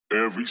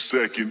every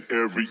second,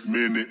 every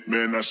minute.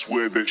 Man, I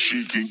swear that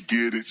she can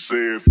get it. Say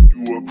if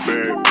you a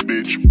bad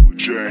bitch,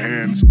 put your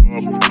hands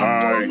up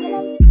high.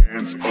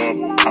 Hands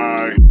up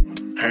high.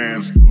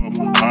 Hands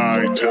up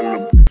high.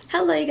 Tell them.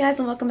 Hello you guys,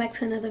 and welcome back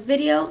to another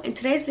video. In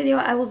today's video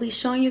I will be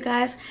showing you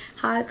guys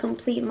how I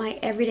complete my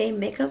everyday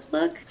makeup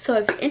look. So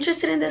if you're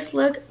interested in this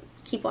look,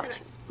 keep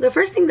watching. The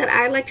first thing that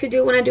I like to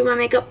do when I do my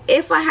makeup,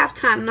 if I have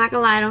time, I'm not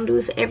gonna lie, I don't do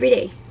this every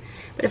day,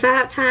 but if I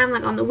have time,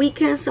 like on the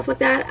weekends, stuff like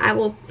that, I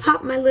will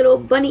pop my little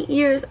bunny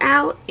ears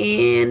out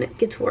and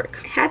get to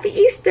work. Happy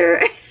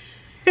Easter.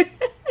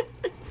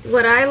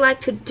 What I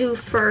like to do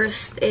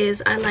first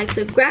is I like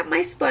to grab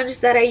my sponge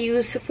that I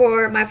use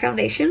for my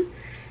foundation,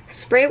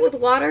 spray it with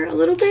water a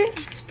little bit,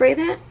 spray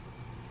that,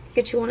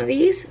 get you one of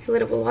these, fill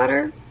it up with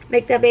water,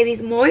 make that baby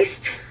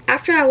moist.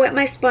 After I wet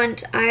my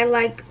sponge, I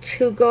like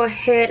to go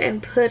ahead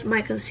and put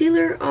my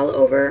concealer all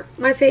over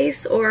my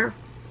face or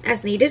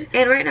as needed.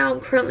 And right now I'm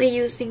currently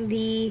using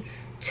the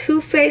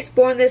Too Faced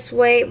Born This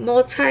Way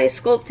Multi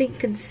Sculpting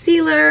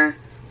Concealer.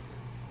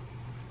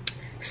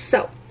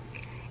 So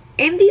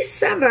in the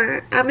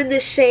summer, I'm in the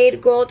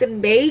shade Golden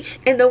Beige.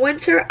 In the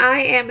winter, I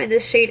am in the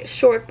shade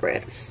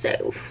Shortbread.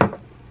 So I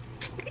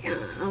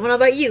don't know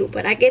about you,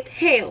 but I get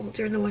pale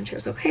during the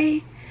winters,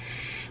 okay?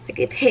 I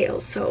get pale,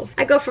 so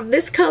I go from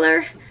this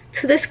color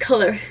to this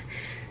color.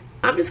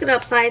 I'm just gonna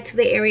apply it to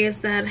the areas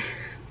that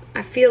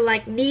I feel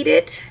like need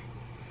it.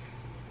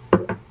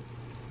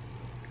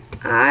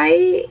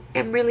 I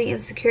am really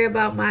insecure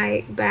about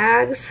my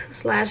bags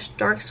 /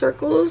 dark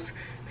circles,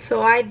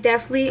 so I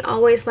definitely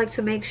always like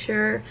to make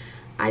sure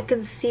I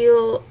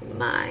conceal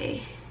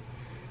my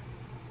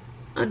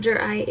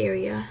under eye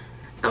area.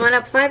 I'm gonna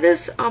apply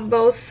this on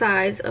both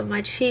sides of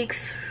my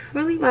cheeks,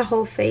 really my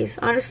whole face.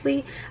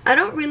 Honestly, I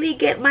don't really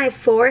get my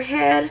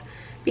forehead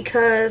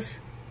because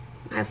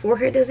my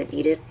forehead doesn't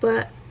need it,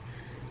 but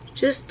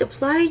just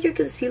apply your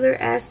concealer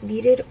as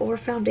needed or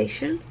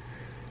foundation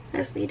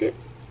as needed.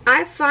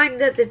 I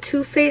find that the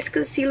Too Faced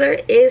concealer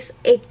is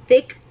a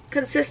thick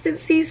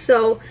consistency,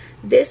 so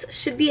this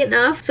should be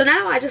enough. So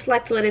now I just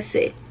like to let it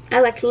sit. I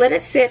like to let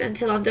it sit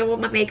until I'm done with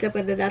my makeup,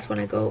 and then that's when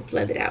I go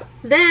blend it out.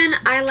 Then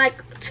I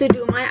like to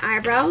do my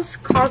eyebrows,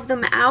 carve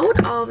them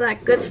out, all of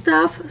that good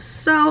stuff.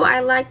 So I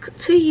like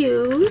to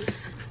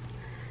use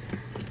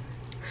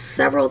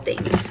several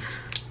things.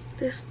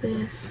 This,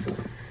 and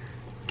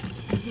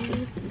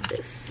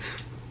this.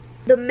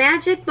 The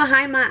magic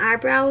behind my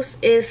eyebrows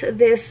is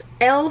this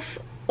e.l.f.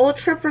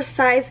 Ultra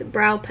Precise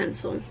Brow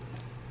Pencil.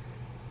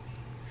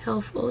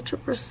 e.l.f. Ultra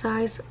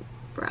Precise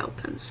Brow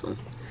Pencil.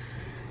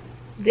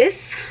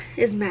 This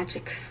is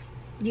magic.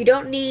 You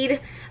don't need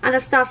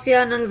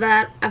Anastasia, none of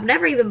that. I've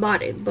never even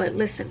bought it, but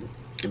listen,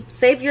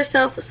 save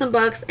yourself some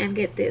bucks and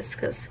get this,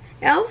 because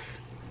e.l.f.,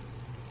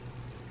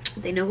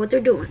 they know what they're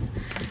doing.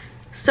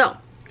 So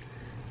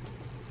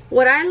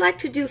what I like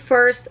to do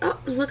first, oh,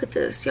 look at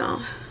this,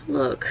 y'all.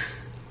 Look,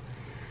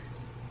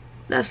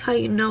 that's how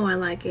you know I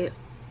like it.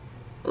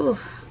 Oh,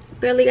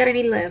 barely got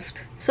any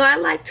left. So I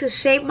like to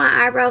shape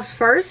my eyebrows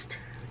first,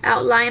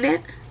 outline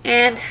it,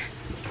 and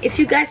if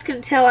you guys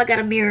can tell, I got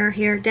a mirror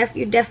here.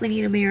 You definitely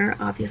need a mirror,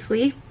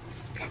 obviously.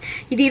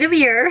 You need a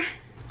mirror.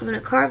 I'm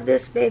gonna carve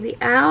this baby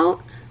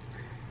out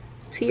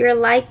to your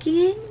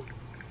liking.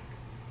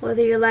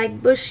 Whether you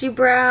like bushy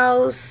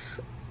brows,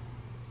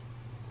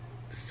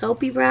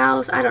 soapy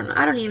brows, I don't know.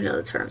 I don't even know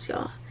the terms,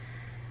 y'all.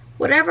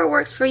 Whatever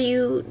works for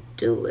you,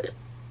 do it.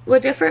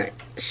 With different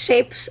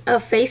shapes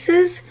of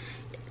faces,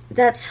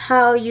 that's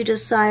how you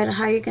decide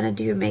how you're gonna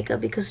do your makeup,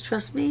 because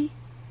trust me,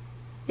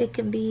 it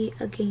can be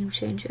a game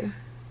changer.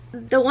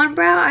 The one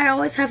brow I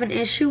always have an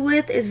issue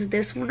with is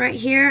this one right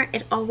here.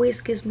 It always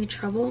gives me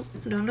trouble.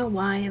 I don't know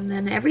why. And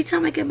then every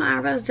time I get my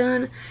eyebrows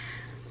done,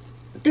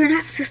 they're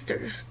not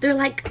sisters. They're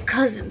like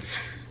cousins.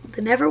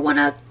 They never want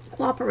to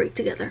cooperate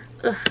together.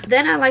 Ugh.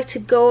 Then I like to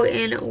go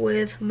in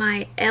with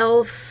my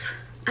e.l.f.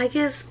 I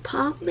guess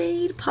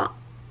pomade?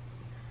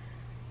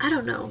 I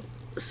don't know.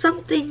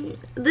 Something.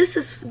 This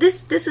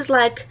is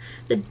like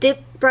the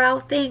dip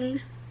brow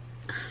thing.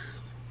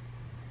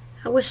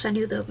 I wish I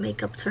knew the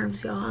makeup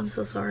terms, y'all. I'm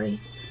so sorry.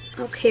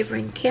 Okay,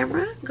 ring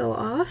camera, go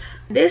off.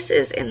 This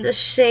is in the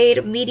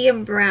shade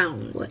medium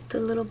brown. What the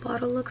little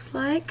bottle looks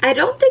like. I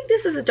don't think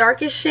this is the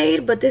darkest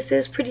shade, but this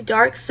is pretty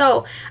dark.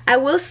 So I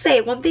will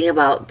say one thing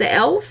about the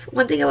e.l.f.,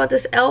 one thing about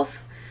this e.l.f.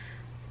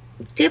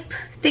 dip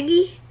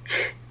thingy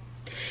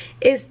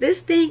is this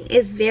thing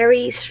is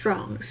very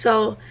strong.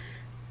 So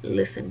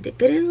listen,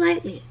 dip it in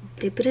lightly.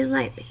 Dip it in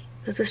lightly.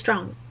 This is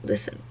strong.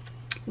 Listen.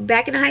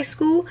 Back in high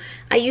school,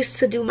 I used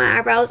to do my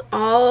eyebrows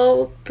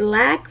all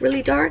black,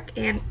 really dark,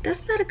 and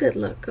that's not a good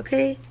look,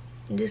 okay?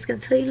 I'm just gonna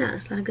tell you now,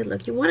 it's not a good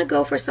look. You want to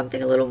go for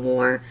something a little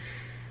more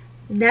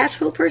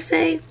natural per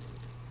se.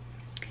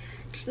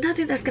 Just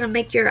nothing that's gonna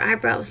make your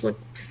eyebrows look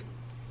just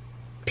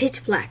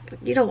pitch black.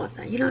 You don't want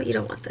that. You know, you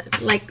don't want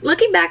that. Like,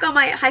 looking back on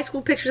my high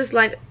school pictures,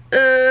 like,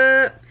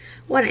 why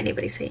didn't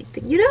anybody say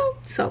anything, you know?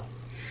 So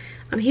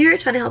I'm here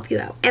trying to help you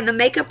out. And the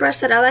makeup brush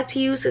that I like to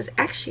use is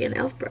actually an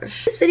e.l.f.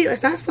 brush. This video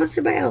is not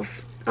sponsored by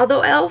e.l.f.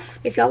 Although e.l.f.,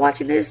 if y'all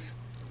watching this,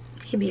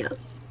 hit me up.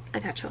 I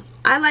got you.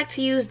 I like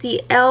to use the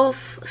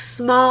e.l.f.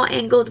 small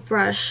angled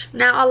brush.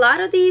 Now a lot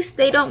of these,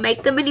 they don't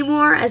make them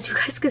anymore. As you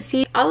guys can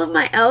see, all of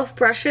my e.l.f.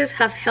 brushes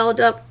have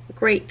held up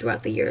great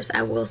throughout the years.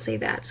 I will say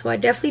that. So I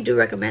definitely do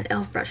recommend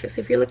e.l.f. brushes.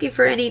 If you're looking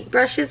for any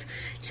brushes,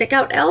 check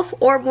out e.l.f.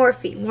 or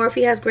Morphe.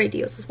 Morphe has great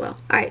deals as well.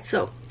 Alright,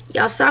 so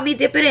y'all saw me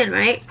dip it in,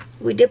 right?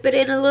 We dip it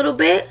in a little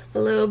bit,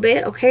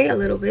 okay, a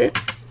little bit.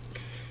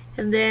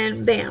 And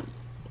then bam.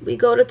 We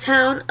go to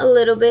town a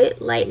little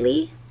bit,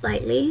 lightly.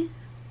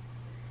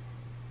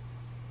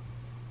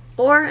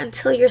 Or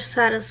until you're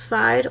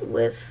satisfied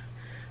with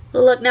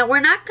the look. Now we're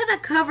not gonna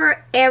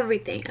cover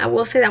everything. I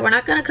will say that we're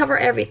not gonna cover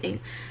everything.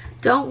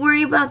 Don't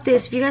worry about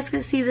this. If you guys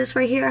can see this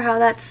right here, how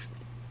that's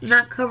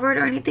not covered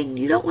or anything,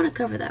 you don't want to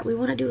cover that. We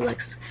want to do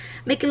like,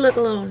 make it look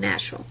a little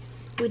natural.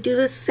 We do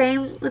the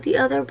same with the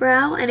other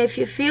brow, and if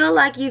you feel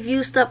like you've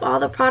used up all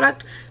the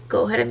product,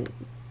 go ahead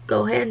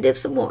and dip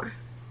some more.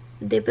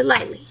 Dip it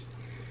lightly.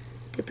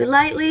 Dip it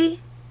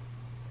lightly.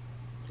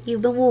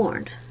 You've been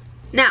warned.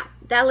 Now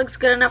that looks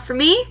good enough for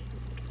me.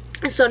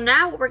 And so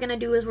now what we're gonna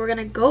do is we're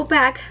gonna go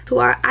back to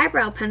our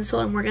eyebrow pencil,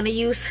 and we're gonna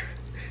use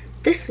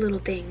this little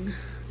thing,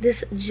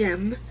 this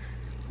gem.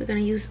 We're gonna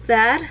use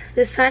that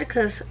this side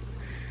because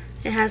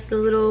it has the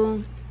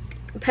little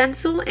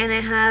pencil and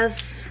it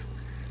has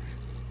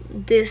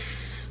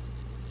this,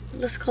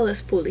 let's call it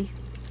spoolie,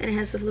 and it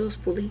has this little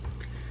spoolie.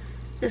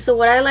 And so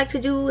what I like to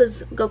do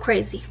is go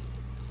crazy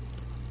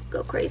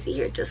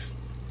here, just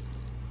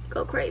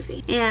go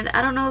crazy. And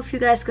I don't know if you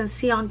guys can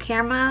see on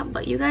camera,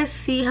 but you guys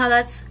see how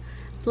that's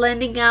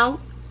blending out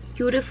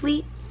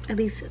beautifully. At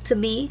least to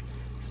me,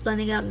 it's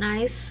blending out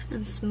nice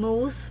and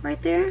smooth right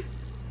there.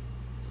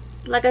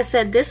 Like I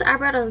said, this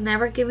eyebrow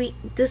never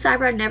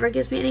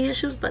gives me any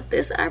issues, but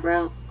this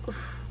eyebrow,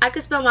 I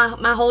could spend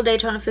my whole day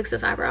trying to fix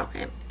this eyebrow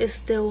and it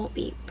still won't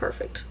be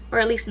perfect, or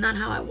at least not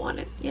how I want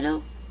it, you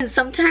know. And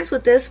sometimes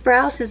with this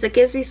brow, since it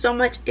gives me so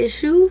much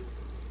issue,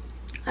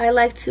 I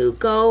like to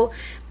go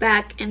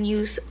back and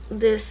use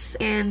this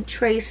and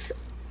trace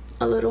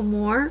a little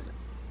more.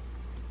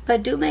 If I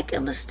do make a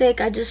mistake,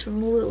 I just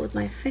remove it with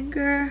my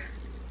finger.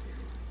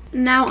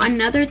 Now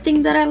another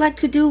thing that I like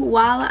to do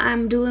while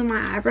I'm doing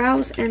my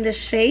eyebrows and the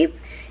shape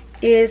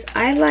is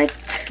I like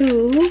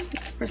to,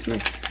 where's my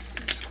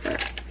square?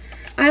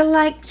 I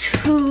like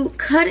to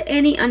cut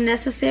any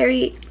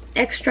unnecessary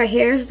extra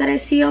hairs that I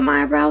see on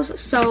my eyebrows.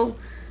 So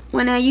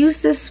when I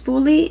use this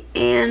spoolie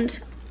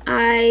and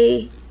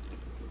I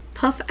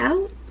puff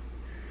out,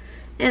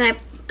 and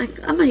I'm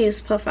gonna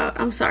use puff out,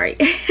 I'm sorry.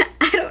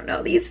 I don't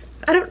know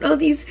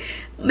these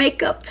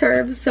makeup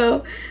terms.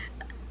 So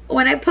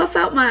when I puff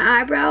out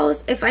my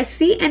eyebrows, if I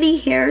see any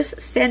hairs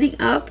standing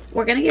up,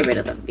 we're gonna get rid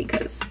of them,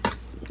 because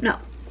no,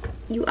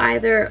 you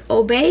either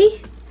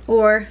obey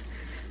or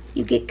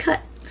you get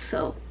cut.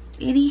 So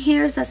any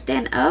hairs that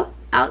stand up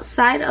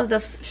outside of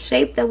the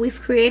shape that we've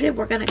created,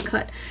 we're gonna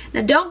cut.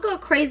 Now don't go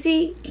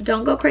crazy,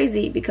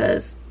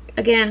 because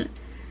again,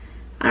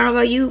 I don't know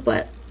about you,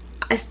 but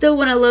I still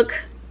want to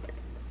look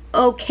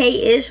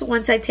okay-ish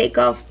once I take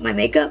off my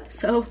makeup.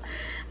 So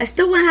I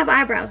still want to have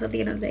eyebrows at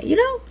the end of the day, you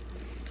know?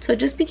 So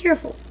just be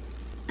careful.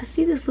 I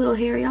see this little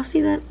hair. Y'all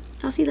see that?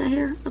 Y'all see that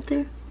hair up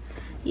there?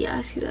 Yeah,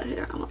 I see that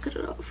hair. I'm gonna cut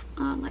it off.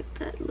 I like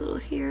that little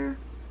hair.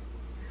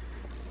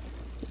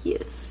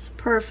 Yes,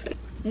 perfect.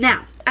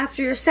 Now,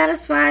 after you're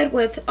satisfied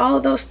with all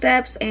of those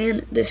steps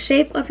and the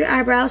shape of your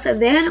eyebrows,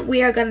 and then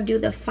we are gonna do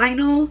the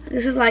final,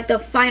 this is like the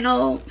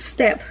final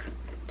step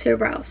to your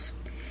brows.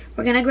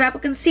 We're gonna grab a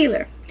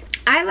concealer.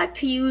 I like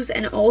to use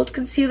an old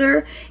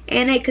concealer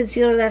and a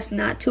concealer that's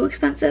not too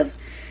expensive.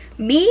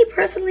 Me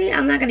personally,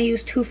 I'm not gonna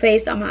use Too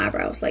Faced on my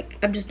eyebrows. Like,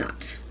 I'm just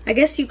not. I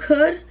guess you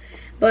could,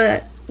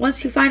 but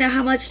once you find out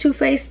how much Too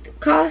Faced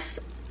costs,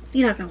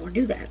 you're not gonna want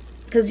to do that,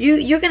 because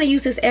you're gonna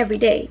use this every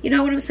day. You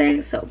know what I'm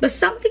saying? So, but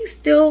something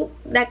still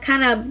that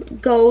kind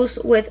of goes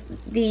with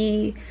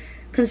the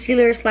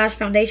concealer slash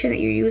foundation that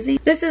you're using.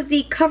 This is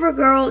the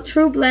CoverGirl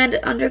True Blend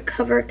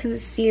Undercover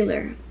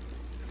Concealer.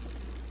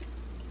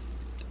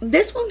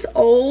 This one's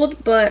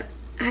old, but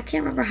I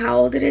can't remember how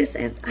old it is,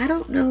 and I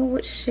don't know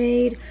what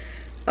shade.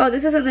 Oh,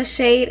 this is in the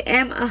shade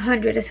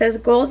M100. It says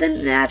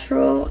Golden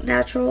Natural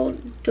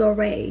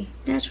Doré.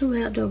 Natural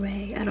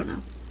Doré. I don't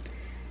know.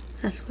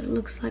 That's what it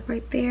looks like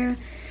right there.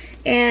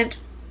 And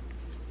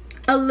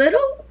a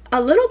little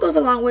goes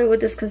a long way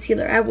with this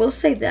concealer. I will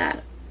say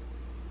that.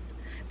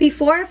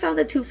 Before I found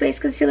the Too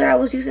Faced concealer, I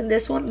was using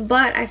this one,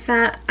 but I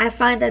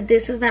find that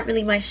this is not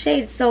really my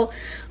shade. So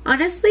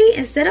honestly,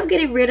 instead of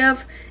getting rid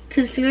of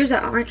concealers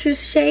that aren't your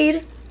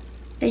shade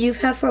that you've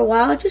had for a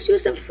while, just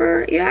use them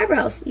for your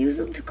eyebrows. Use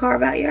them to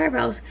carve out your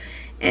eyebrows.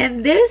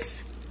 And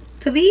this,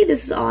 to me,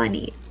 this is all I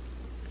need.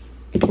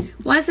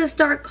 Once I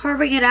start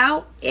carving it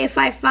out, if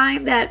I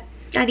find that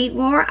I need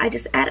more, I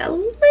just add a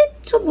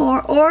little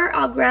more, or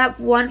I'll grab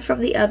one from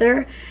the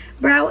other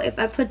brow. If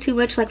I put too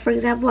much, like for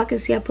example, I can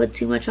see I put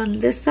too much on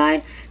this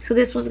side, so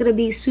this one's gonna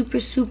be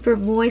super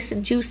moist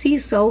and juicy.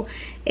 So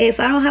if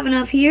I don't have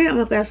enough here, I'm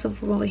gonna grab some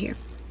from over here.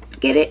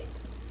 Get it?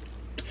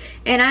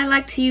 And I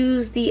like to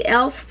use the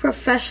e.l.f.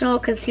 Professional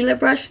Concealer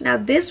Brush. Now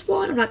this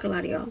one, I'm not gonna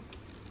lie to y'all,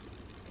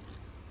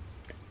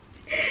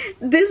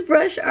 this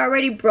brush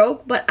already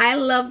broke, but I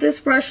love this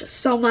brush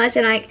so much,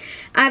 and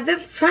I've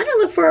been trying to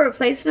look for a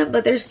replacement,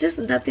 but there's just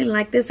nothing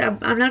like this. I'm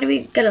not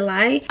even gonna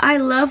lie. I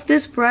love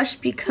this brush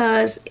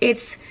because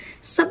it's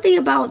something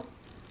about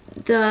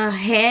the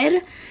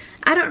head.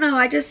 I don't know,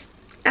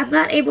 I'm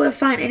not able to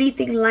find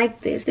anything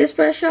like this. This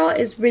brush, y'all,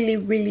 is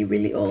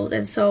really old,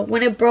 and so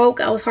when it broke,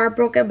 I was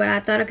heartbroken, but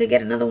I thought I could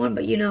get another one.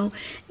 But you know,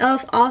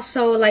 e.l.f.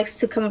 also likes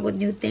to come up with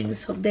new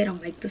things, so they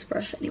don't make this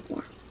brush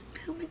anymore.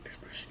 They don't make this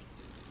brush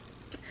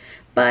anymore.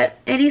 But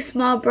any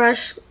small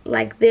brush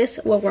like this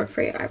will work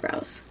for your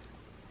eyebrows.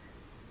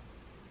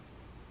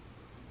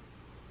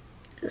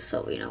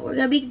 So, you know, we're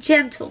gonna be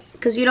gentle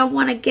because you don't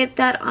want to get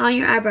that on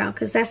your eyebrow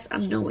because that's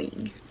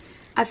annoying.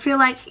 I feel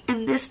like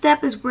in this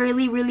step is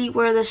really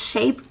where the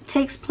shape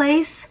takes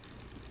place.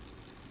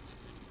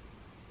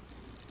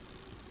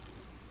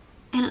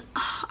 And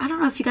I don't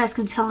know if you guys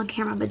can tell on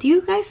camera, but do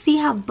you guys see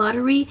how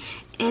buttery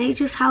and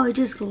how it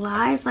just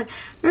glides? Like,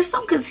 there's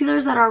some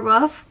concealers that are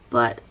rough,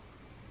 but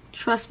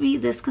trust me,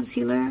 this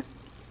concealer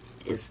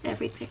is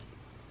everything.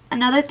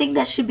 Another thing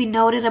that should be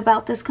noted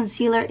about this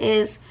concealer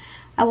is,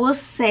 I will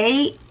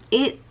say,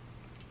 it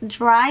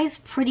dries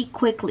pretty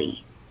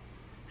quickly.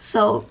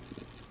 So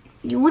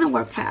you want to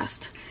work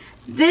fast.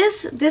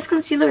 This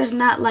concealer is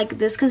not like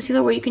this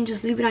concealer where you can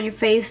just leave it on your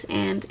face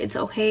and it's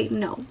okay.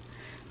 No.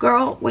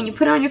 Girl, when you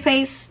put it on your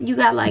face, you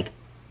got like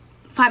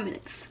 5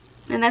 minutes.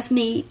 And that's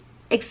me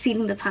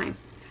exceeding the time.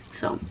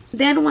 So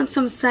then once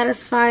I'm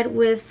satisfied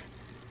with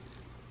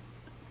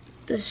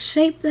the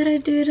shape that I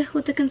did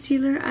with the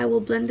concealer, I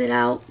will blend it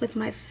out with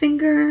my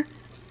finger.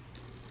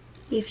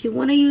 If you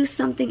want to use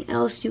something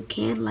else, you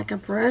can, like a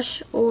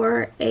brush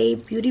or a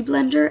beauty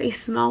blender, a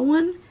small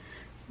one,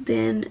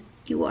 then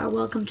you are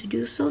welcome to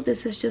do so.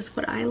 This is just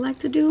what I like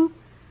to do.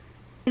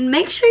 And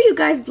make sure you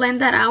guys blend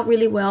that out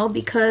really well,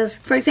 because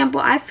for example,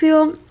 I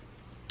feel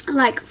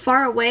like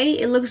far away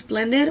it looks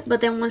blended,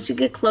 but then once you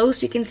get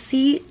close you can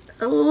see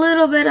a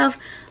little bit of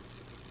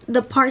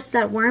the parts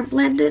that weren't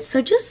blended.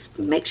 So just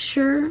make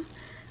sure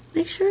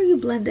you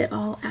blend it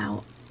all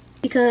out,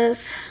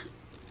 because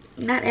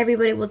not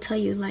everybody will tell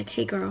you like,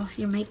 hey girl,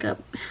 your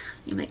makeup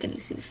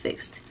needs to be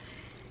fixed.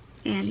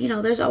 And you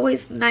know, there's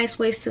always nice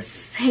ways to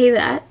say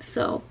that.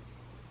 So,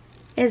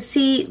 and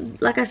see,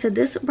 like I said,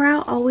 this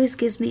brow always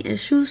gives me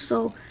issues.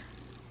 So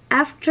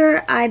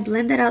after I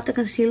blended out the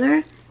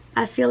concealer,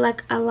 I feel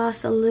like I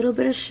lost a little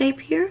bit of shape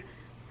here.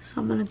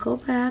 So I'm gonna go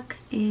back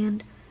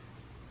and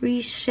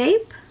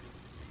reshape.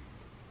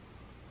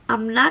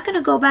 I'm not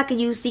gonna go back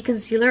and use the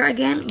concealer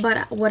again,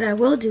 but what I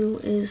will do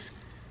is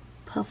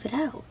puff it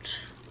out.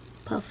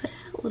 Puff it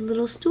out with a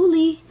little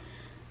stoolie.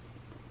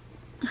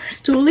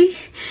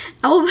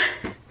 I'll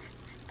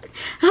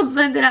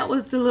blend it out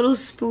with the little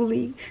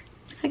spoolie.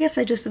 I guess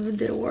I just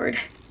invented a word.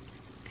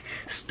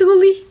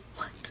 Stoolie.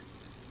 What?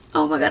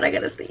 Oh my god, I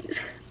gotta sneeze.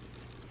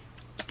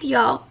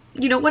 Y'all,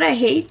 you know what I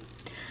hate?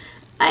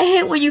 I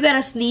hate when you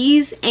gotta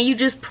sneeze and you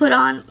just put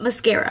on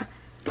mascara.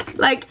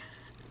 Like,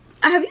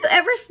 have you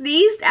ever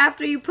sneezed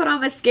after you put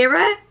on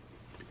mascara?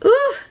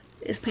 Ooh,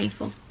 it's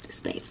painful. It's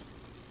painful.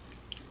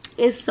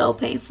 It's so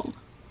painful.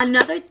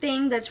 Another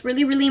thing that's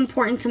really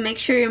important to make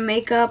sure your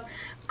makeup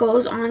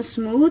goes on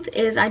smooth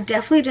is I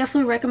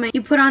definitely recommend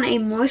you put on a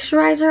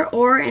moisturizer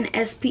or an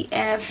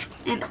SPF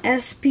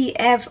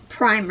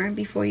primer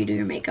before you do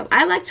your makeup.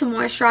 I like to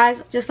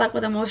moisturize just like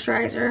with a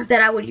moisturizer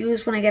that I would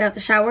use when I get out the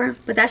shower,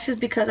 but that's just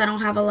because I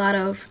don't have a lot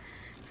of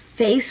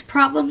face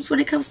problems when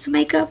it comes to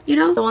makeup, you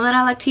know. The one that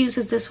I like to use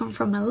is this one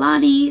from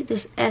Milani,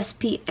 this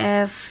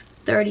SPF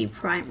 30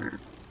 primer.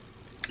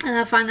 And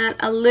I find that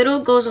a little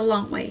goes a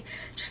long way.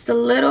 Just a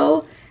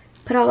little,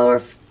 put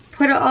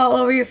it all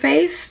over your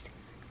face.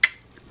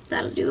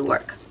 That'll do the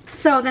work.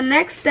 So the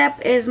next step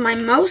is my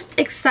most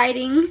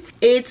exciting.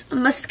 It's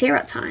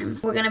mascara time.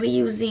 We're gonna be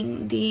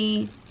using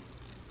the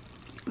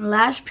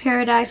Lash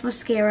Paradise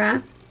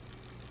mascara,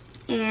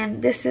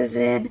 and this is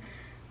in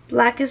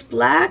Black is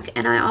Black.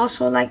 And I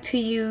also like to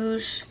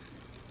use,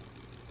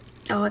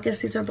 oh, I guess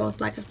these are both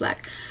Black is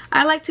Black.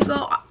 I like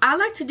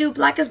to do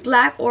Black is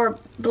Black or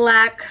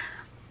Black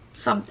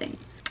something.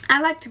 I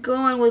like to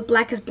go in with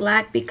Black is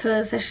Black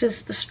because that's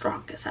just the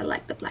strongest. I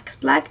like the Black is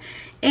Black.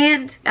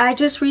 And I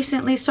just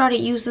recently started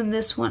using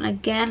this one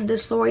again,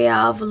 this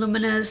L'Oreal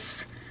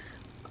Voluminous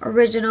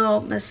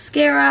Original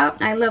Mascara.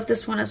 I love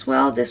this one as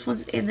well. This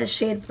one's in the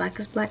shade Black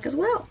is Black as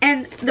well.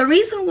 And the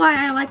reason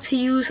why I like to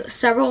use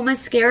several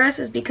mascaras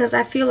is because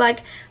I feel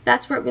like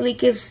that's what really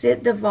gives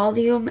it the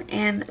volume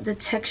and the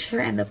texture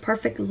and the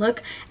perfect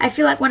look. I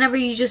feel like whenever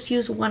you just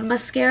use one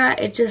mascara,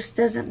 it just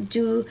doesn't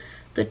do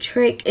the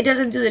trick. It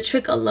doesn't do the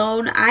trick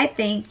alone. I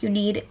think you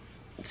need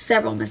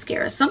several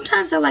mascaras.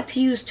 Sometimes I like to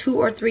use 2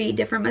 or 3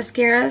 different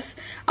mascaras,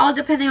 all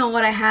depending on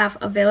what I have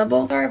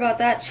available. Sorry about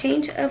that.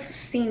 Change of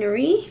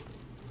scenery.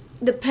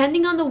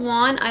 Depending on the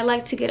one, I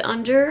like to get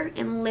under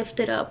and lift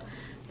it up.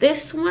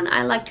 This one,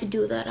 I like to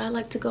do that. I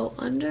like to go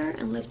under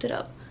and lift it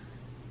up.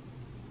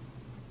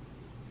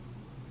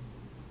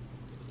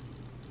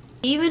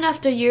 Even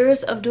after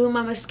years of doing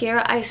my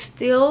mascara, I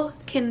still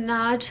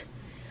cannot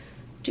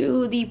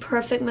do the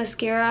perfect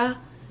mascara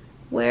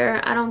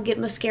where I don't get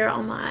mascara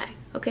on my eye,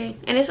 okay?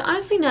 And it's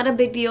honestly not a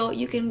big deal.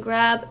 You can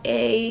grab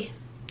a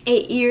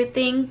ear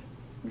thing,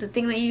 the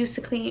thing that you use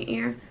to clean your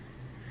ear.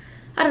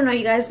 I don't know,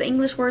 you guys, the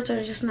English words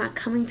are just not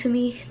coming to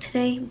me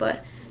today,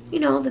 but you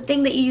know, the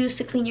thing that you use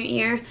to clean your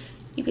ear,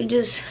 you can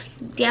just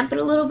damp it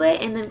a little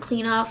bit and then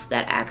clean off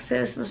that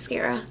excess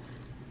mascara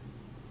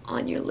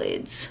on your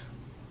lids.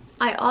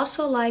 I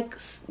also like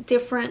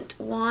different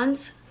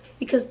wands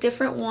because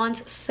different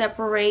wands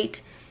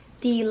separate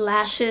the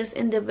lashes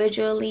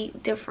individually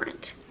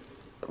different.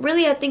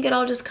 Really, I think it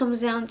all just comes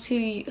down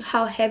to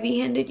how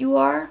heavy-handed you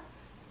are.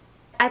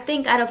 I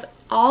think out of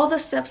all the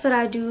steps that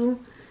I do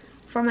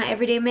for my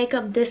everyday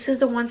makeup, this is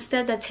the one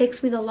step that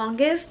takes me the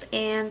longest,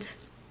 and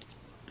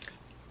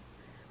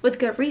with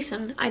good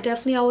reason. I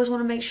definitely always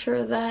want to make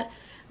sure that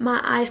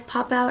my eyes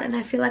pop out, and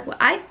I feel like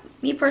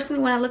me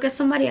personally, when I look at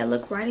somebody, I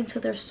look right into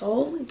their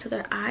soul, into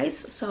their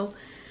eyes. So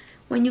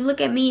when you look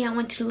at me, I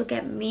want you to look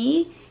at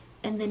me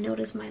and then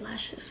notice my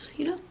lashes,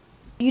 you know?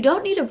 You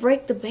don't need to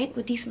break the bank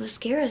with these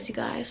mascaras, you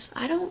guys.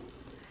 I don't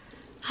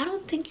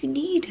think you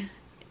need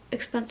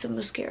expensive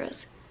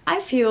mascaras. I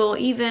feel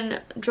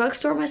even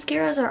drugstore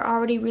mascaras are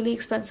already really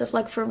expensive.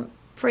 Like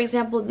for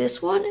example,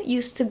 this one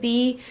used to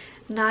be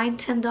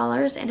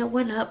 $9–10 and it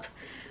went up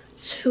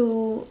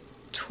to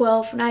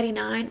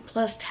 $12.99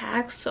 plus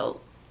tax.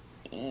 So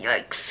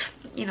yikes,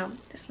 you know,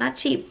 it's not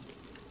cheap,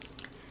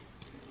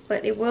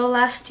 but it will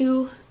last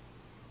you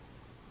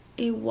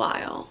a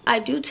while. I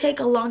do take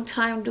a long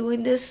time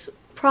doing this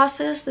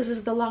process. This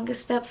is the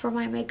longest step for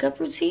my makeup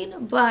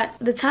routine, but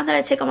the time that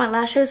I take on my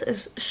lashes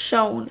is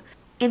shown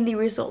in the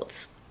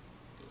results.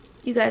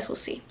 You guys will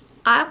see.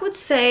 I would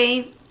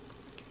say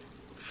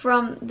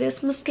from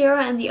this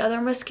mascara and the other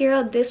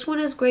mascara, this one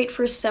is great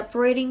for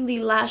separating the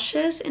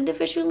lashes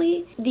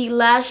individually. The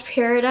Lash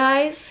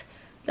Paradise,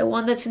 the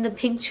one that's in the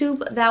pink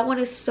tube, that one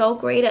is so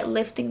great at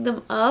lifting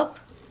them up.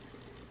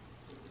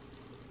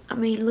 I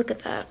mean, look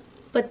at that.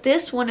 But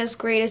this one is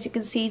great, as you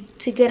can see,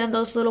 to get in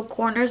those little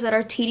corners that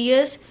are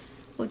tedious.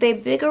 With a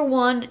bigger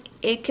one,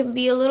 it can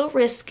be a little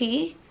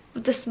risky.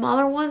 With the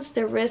smaller ones,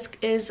 the risk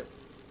is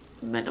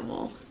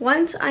minimal.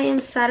 Once I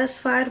am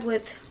satisfied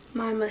with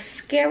my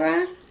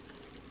mascara,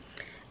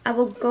 I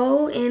will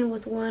go in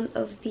with one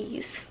of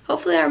these.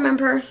 Hopefully I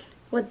remember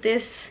what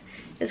this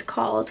is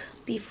called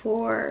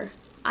before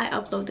I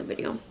upload the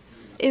video.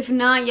 If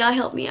not, y'all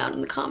help me out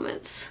in the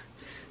comments.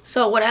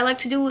 So what I like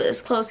to do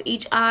is close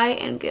each eye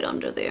and get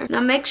under there.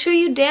 Now make sure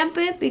you damp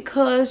it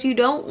because you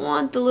don't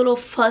want the little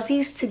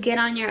fuzzies to get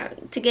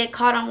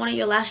caught on one of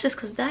your lashes,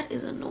 because that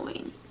is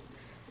annoying.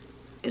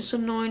 It's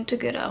annoying to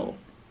get out.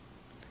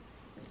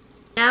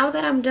 Now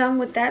that I'm done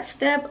with that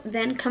step,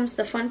 then comes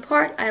the fun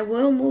part. I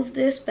will move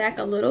this back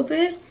a little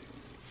bit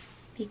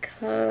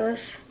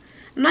because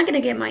I'm not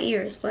gonna get my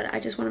ears, but I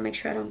just want to make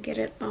sure I don't get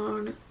it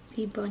on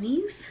the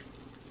bunnies.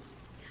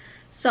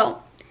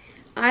 So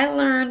I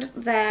learned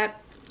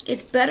that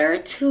it's better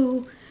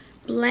to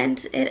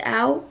blend it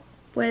out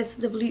with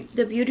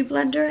the beauty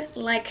blender,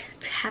 like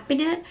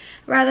tapping it,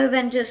 rather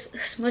than just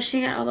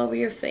smushing it all over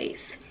your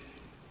face.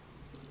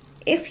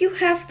 If you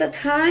have the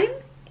time,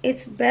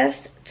 it's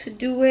best to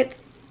do it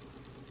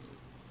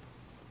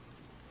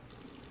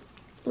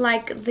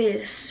like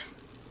this.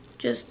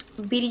 Just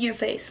beating your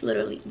face,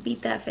 literally.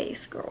 Beat that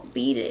face, girl.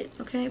 Beat it,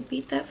 okay?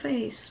 Beat that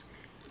face.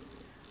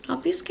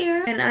 Don't be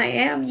scared. And I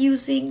am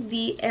using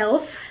the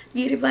e.l.f.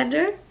 beauty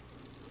blender.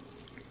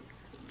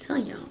 I'm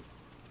telling y'all,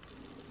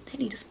 they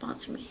need to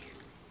sponsor me.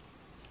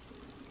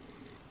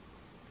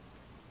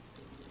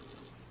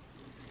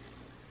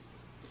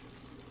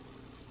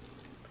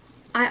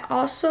 I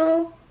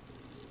also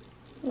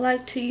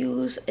like to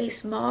use a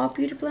small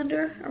beauty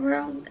blender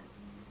around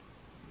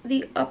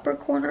the upper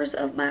corners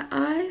of my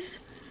eyes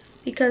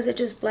because it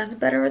just blends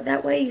better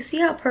that way. You see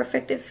how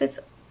perfect it fits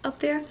up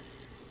there?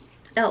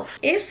 e.l.f.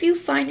 If you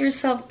find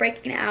yourself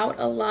breaking out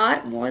a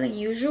lot more than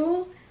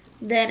usual,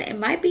 then it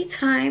might be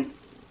time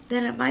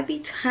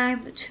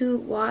to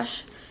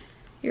wash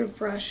your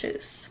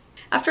brushes.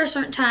 After a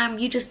certain time,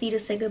 you just need to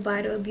say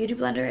goodbye to a beauty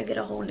blender and get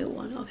a whole new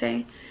one,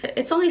 okay?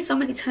 It's only so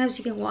many times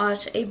you can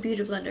wash a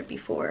beauty blender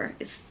before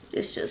it's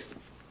just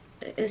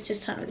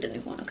time to get a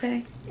new one,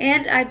 okay?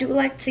 And I do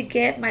like to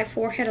get my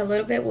forehead a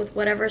little bit with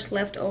whatever's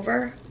left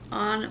over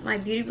on my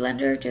beauty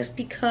blender, just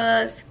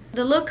because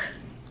the look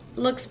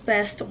looks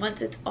best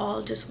once it's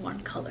all just one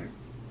color,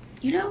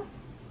 you know?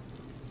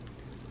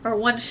 Or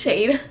one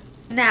shade.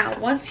 Now,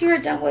 once you're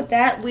done with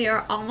that, we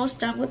are almost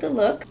done with the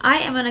look. I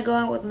am gonna go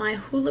in with my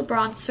Hoola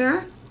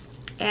bronzer.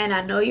 And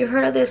I know you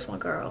heard of this one,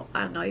 girl.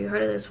 I know you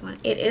heard of this one.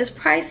 It is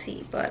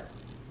pricey, but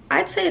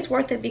I'd say it's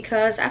worth it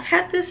because I've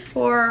had this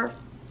for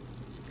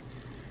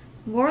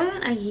more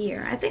than a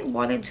year. I think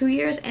more than 2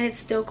 years, and it's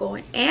still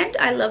going. And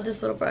I love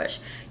this little brush.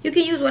 You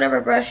can use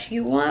whatever brush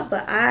you want,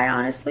 but I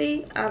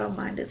don't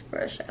mind this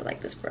brush. I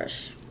like this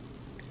brush.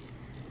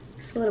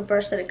 It's a little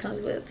brush that it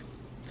comes with.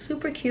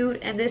 Super cute,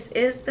 and this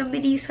is the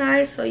mini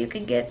size, so you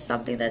can get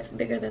something that's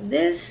bigger than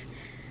this.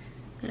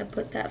 I'm gonna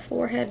put that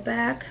forehead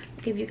back,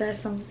 give you guys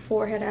some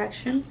forehead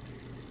action.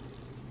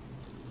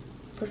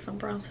 put some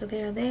bronzer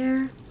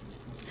there.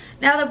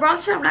 Now the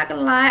bronzer, I'm not gonna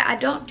lie, I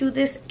don't do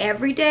this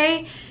every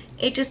day.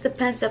 It just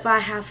depends if I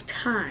have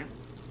time.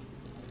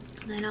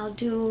 And then I'll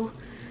do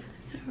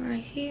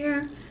right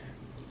here.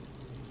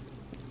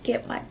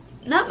 Get my,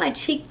 not my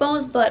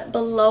cheekbones, but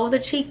below the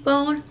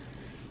cheekbone.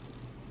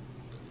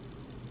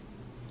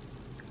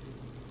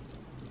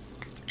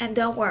 And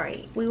don't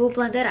worry, we will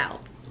blend it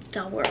out.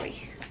 Don't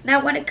worry.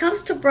 Now when it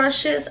comes to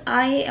brushes,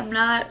 I am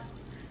not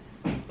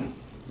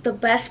the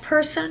best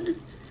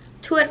person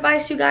to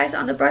advise you guys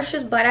on the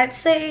brushes, but I'd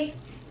say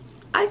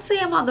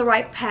I'm on the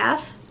right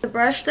path. The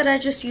brush that I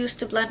just used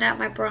to blend out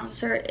my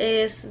bronzer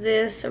is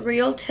this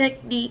Real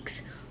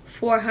Techniques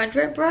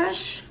 400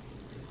 brush.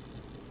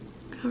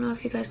 I don't know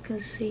if you guys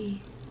can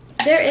see.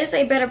 There is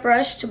a better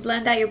brush to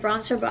blend out your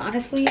bronzer, but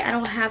honestly, I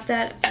don't have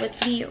that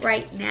with me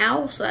right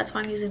now, so that's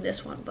why I'm using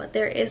this one. But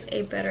there is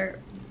a better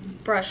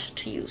brush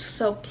to use.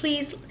 So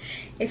please,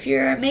 if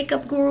you're a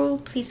makeup guru,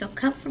 please don't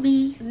come for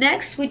me.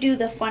 Next, we do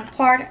the fun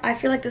part. I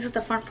feel like this is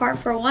the fun part.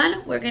 For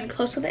one, we're getting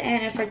close to the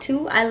end, and for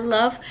two, I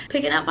love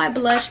picking up my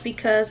blush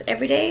because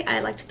every day I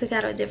like to pick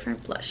out a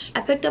different blush.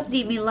 I picked up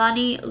the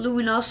Milani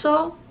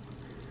Luminoso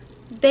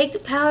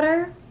baked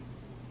powder.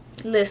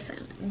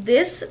 Listen,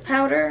 this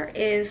powder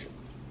is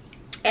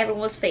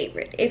everyone's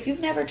favorite. If you've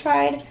never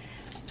tried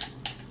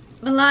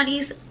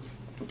Milani's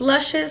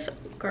blushes,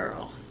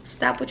 girl,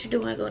 stop what you're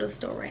doing and go to the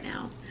store right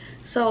now.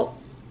 So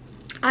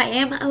I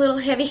am a little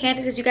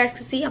heavy-handed, as you guys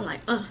can see. I'm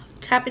like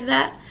tapping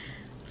that,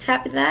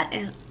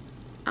 and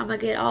I'm gonna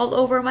get all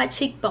over my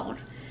cheekbone.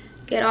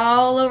 Get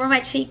all over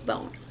my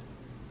cheekbone.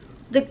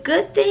 The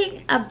good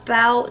thing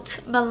about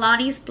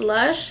Milani's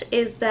blush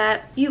is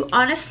that you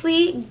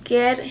honestly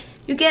get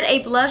a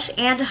blush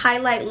and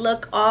highlight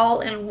look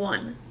all in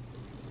one.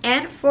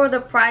 And for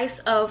the price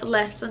of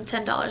less than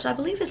 $10. I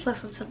believe it's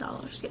less than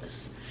 $10,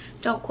 yes.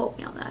 Don't quote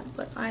me on that,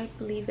 but I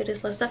believe it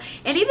is less than.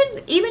 And even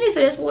if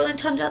it is more than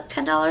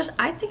 $10,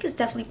 I think it's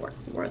definitely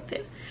worth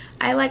it.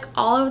 I like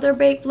all of their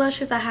baked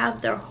blushes. I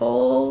have their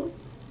all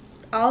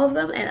of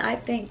them, and I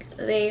think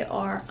they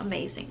are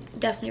amazing.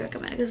 Definitely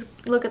recommend it, because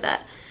look at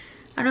that.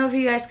 I don't know if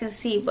you guys can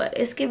see, but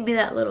it's giving me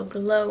that little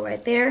glow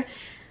right there.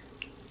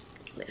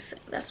 Listen,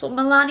 that's what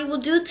Milani will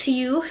do to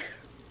you.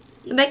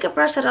 The makeup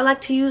brush that I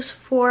like to use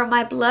for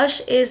my blush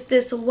is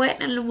this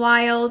Wet n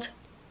Wild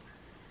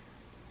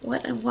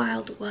what?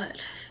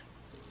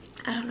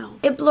 I don't know.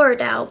 It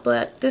blurred out,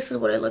 but this is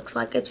what it looks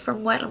like. It's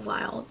from Wet n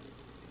Wild.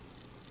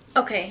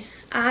 Okay,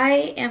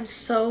 I am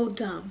so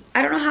dumb.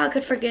 I don't know how I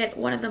could forget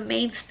one of the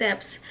main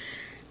steps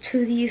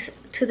to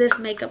this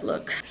makeup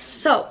look.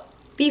 So,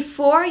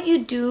 before you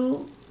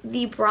do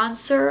the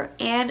bronzer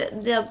and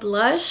the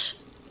blush,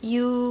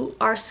 you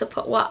are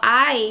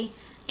I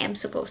am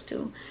supposed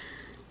to.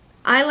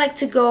 I like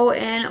to go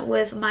in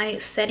with my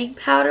setting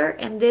powder,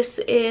 and this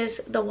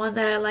is the one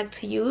that I like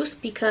to use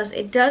because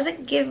it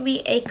doesn't give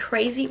me a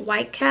crazy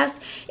white cast.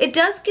 It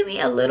does give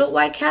me a little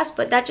white cast,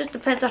 but that just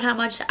depends on how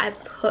much I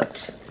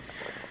put.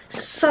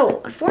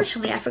 So,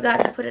 unfortunately, I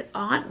forgot to put it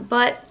on,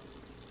 but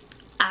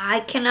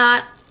I don't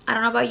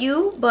know about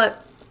you,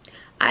 but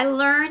I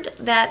learned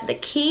that the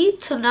key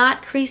to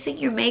not creasing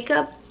your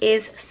makeup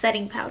is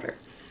setting powder.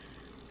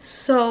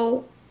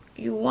 So,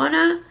 you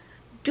wanna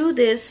do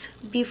this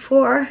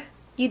before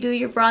you do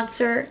your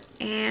bronzer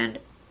and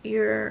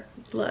your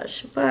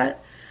blush.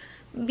 But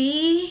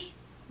being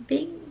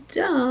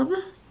dumb,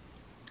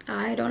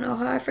 I don't know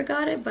how I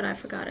forgot it, but I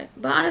forgot it.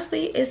 But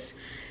honestly, it's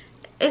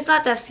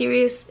not that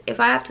serious. If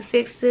I have to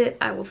fix it,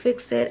 I will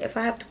fix it. If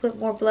I have to put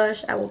more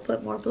blush, I will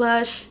put more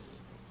blush.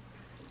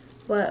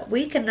 But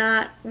we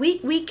cannot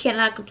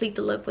complete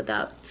the look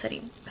without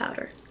setting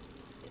powder.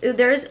 If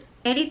there's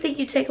anything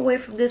you take away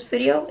from this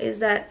video, is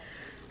that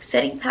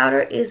setting powder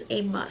is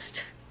a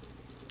must.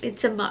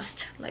 It's a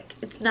must. Like,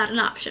 it's not an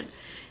option.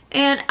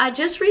 And I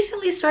just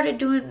recently started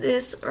doing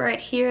this right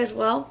here as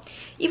well.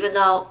 Even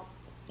though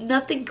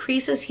nothing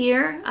creases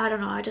here, I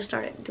don't know, I just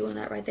started doing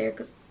that right there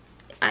because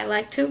I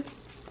like to.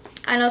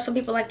 I know some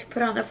people like to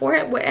put it on their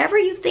forehead. Wherever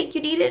you think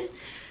you need it,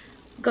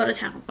 go to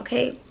town,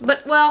 okay?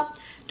 But, well,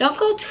 don't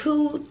go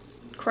too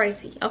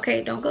crazy,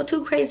 okay? Don't go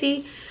too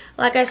crazy.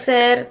 Like I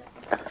said,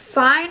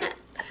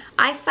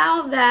 I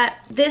found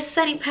that this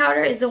setting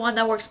powder is the one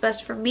that works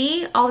best for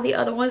me. All the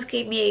other ones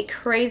gave me a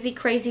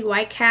crazy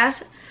white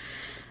cast.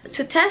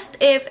 To test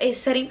if a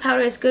setting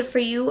powder is good for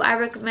you, I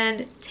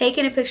recommend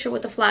taking a picture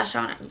with a flash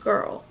on it,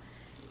 girl.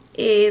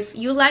 If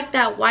you like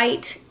that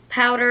white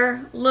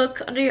powder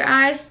look under your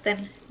eyes,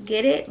 then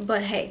get it.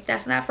 But hey,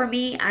 that's not for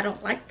me. I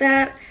don't like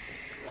that.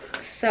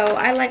 So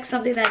I like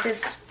something that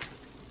just,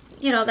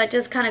 you know, that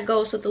just kind of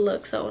goes with the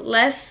look. So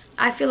less,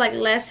 I feel like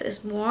less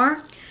is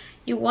more.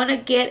 You want to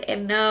get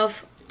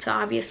enough to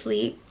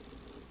obviously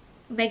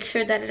make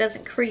sure that it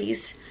doesn't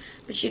crease,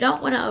 but you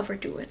don't want to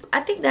overdo it.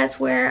 I think that's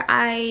where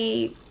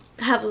I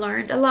have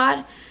learned a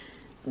lot.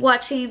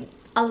 Watching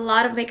a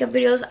lot of makeup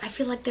videos, I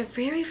feel like they're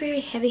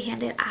very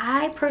heavy-handed.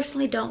 I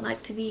personally don't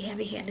like to be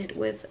heavy-handed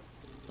with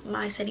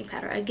my setting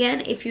powder.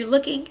 Again, if you're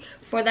looking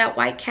for that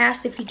white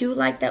cast, if you do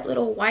like that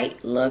little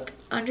white look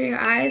under your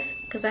eyes,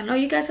 because I know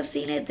you guys have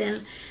seen it,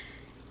 then,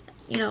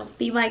 you know,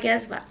 be my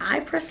guest, but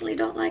I personally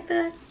don't like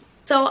that.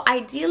 So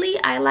ideally,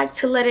 I like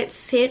to let it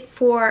sit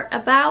for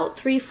about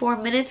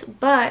 3-4 minutes,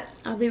 but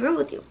I'll be real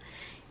with you.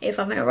 If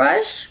I'm in a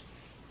rush,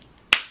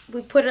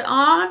 we put it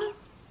on.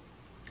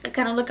 I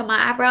kind of look at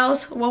my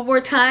eyebrows one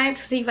more time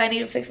to see if I need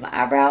to fix my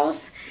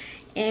eyebrows,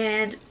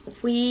 and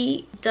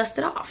we dust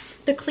it off.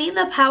 To clean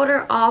the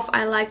powder off,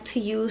 I like to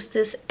use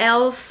this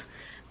e.l.f.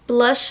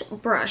 blush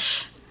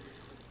brush.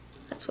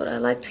 That's what I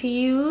like to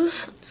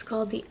use. It's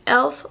called the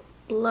e.l.f.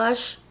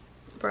 blush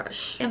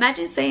brush.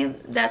 Imagine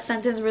saying that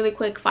sentence really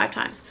quick 5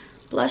 times.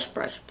 Blush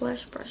brush,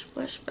 blush brush,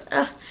 blush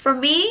brush. For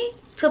me,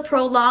 to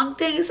prolong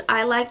things,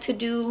 I like to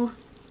do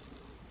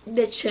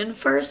the chin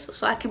first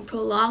so I can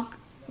prolong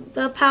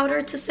the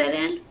powder to set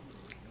in.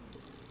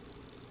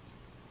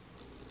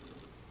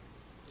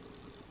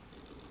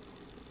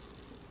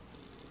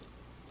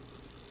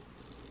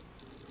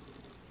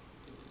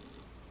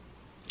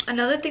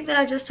 Another thing that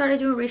I just started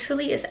doing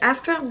recently is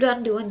after I'm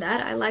done doing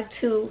that, I like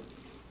to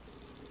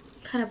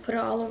kind of put it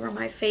all over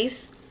my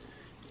face.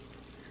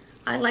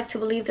 I like to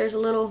believe there's a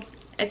little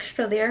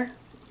extra there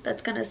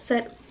that's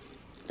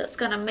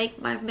gonna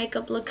make my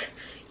makeup look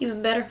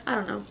even better. I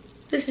don't know.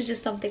 This is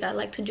just something I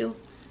like to do.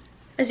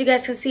 As you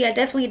guys can see, I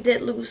definitely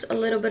did lose a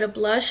little bit of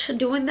blush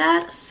doing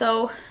that,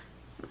 so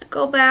I'm gonna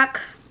go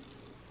back.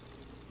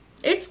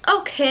 It's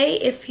okay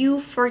if you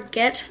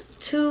forget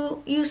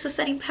to use the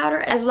setting powder.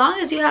 As long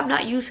as you have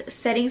not used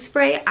setting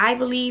spray, I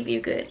believe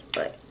you're good.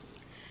 But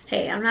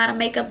hey, I'm not a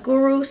makeup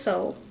guru,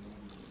 so.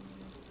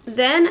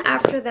 Then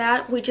after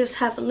that, we just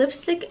have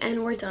lipstick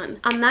and we're done.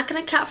 I'm not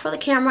gonna cap for the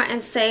camera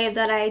and say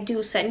that I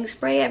do setting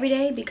spray every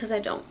day, because I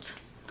don't.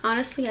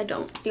 Honestly, I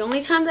don't. The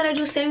only time that I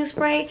do setting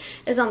spray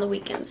is on the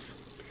weekends.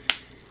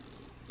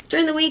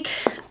 During the week,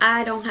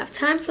 I don't have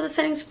time for the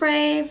setting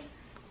spray.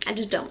 I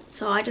just don't.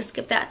 So I just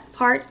skip that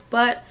part,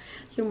 but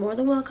you're more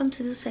than welcome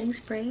to do setting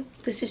spray.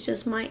 This is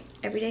just my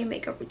everyday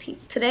makeup routine.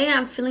 Today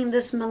I'm feeling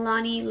this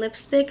Milani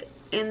lipstick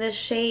in the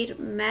shade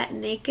Matte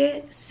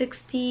Naked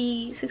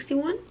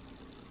 61.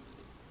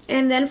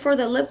 And then for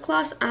the lip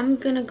gloss, I'm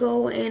gonna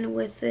go in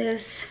with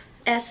this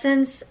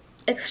Essence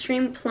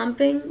Extreme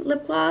Plumping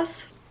lip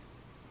gloss.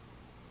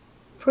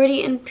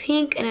 Pretty in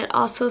pink, and it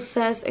also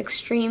says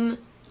Extreme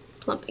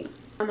Plumping.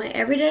 On my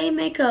everyday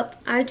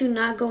makeup, I do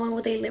not go in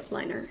with a lip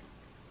liner.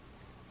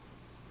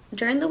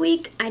 During the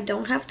week, I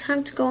don't have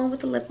time to go in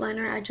with a lip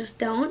liner. I just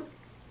don't.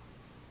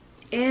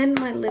 And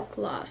my lip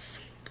gloss.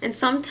 And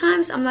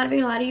sometimes, I'm not even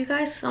gonna lie to you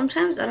guys,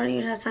 sometimes I don't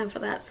even have time for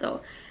that.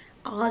 So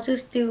I'll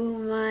just do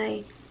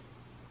my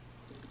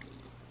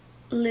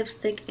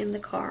lipstick in the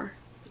car.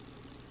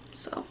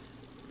 So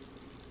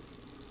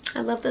I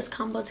love this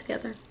combo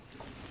together.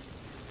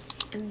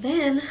 And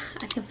then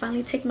I can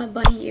finally take my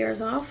bunny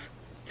ears off.